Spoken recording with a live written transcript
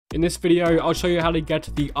In this video, I'll show you how to get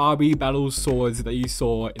the RB Battles swords that you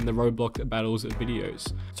saw in the Roblox Battles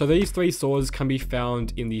videos. So these 3 swords can be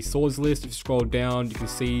found in the swords list. If you scroll down, you can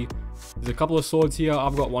see there's a couple of swords here.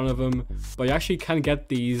 I've got one of them, but you actually can get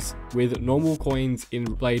these with normal coins in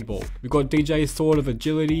Blade Ball. We've got DJ's Sword of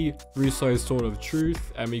Agility, Russo's Sword of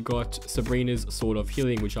Truth, and we got Sabrina's Sword of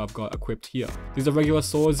Healing, which I've got equipped here. These are regular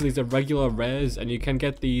swords, these are regular rares, and you can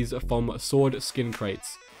get these from sword skin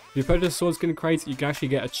crates. If you purchase sword skin crates, you can actually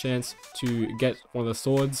get a chance to get one of the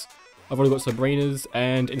swords. I've already got Sabrina's,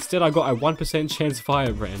 and instead I got a 1% chance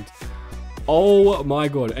Firebrand. Oh my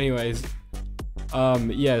god. Anyways,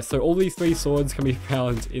 yeah, so all these 3 swords can be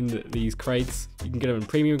found in these crates. You can get them in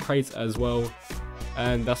premium crates as well,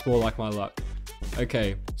 and that's more like my luck.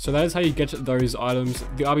 Okay, so that is how you get those items.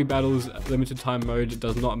 The RB Battles limited time mode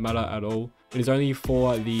does not matter at all. It is only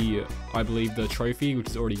for the, I believe, the trophy, which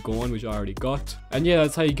is already gone, which I already got. And yeah,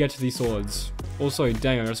 that's how you get these swords. Also,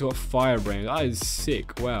 dang, I just got Firebrand. That is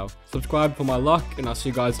sick. Wow. Subscribe for my luck, and I'll see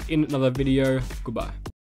you guys in another video. Goodbye.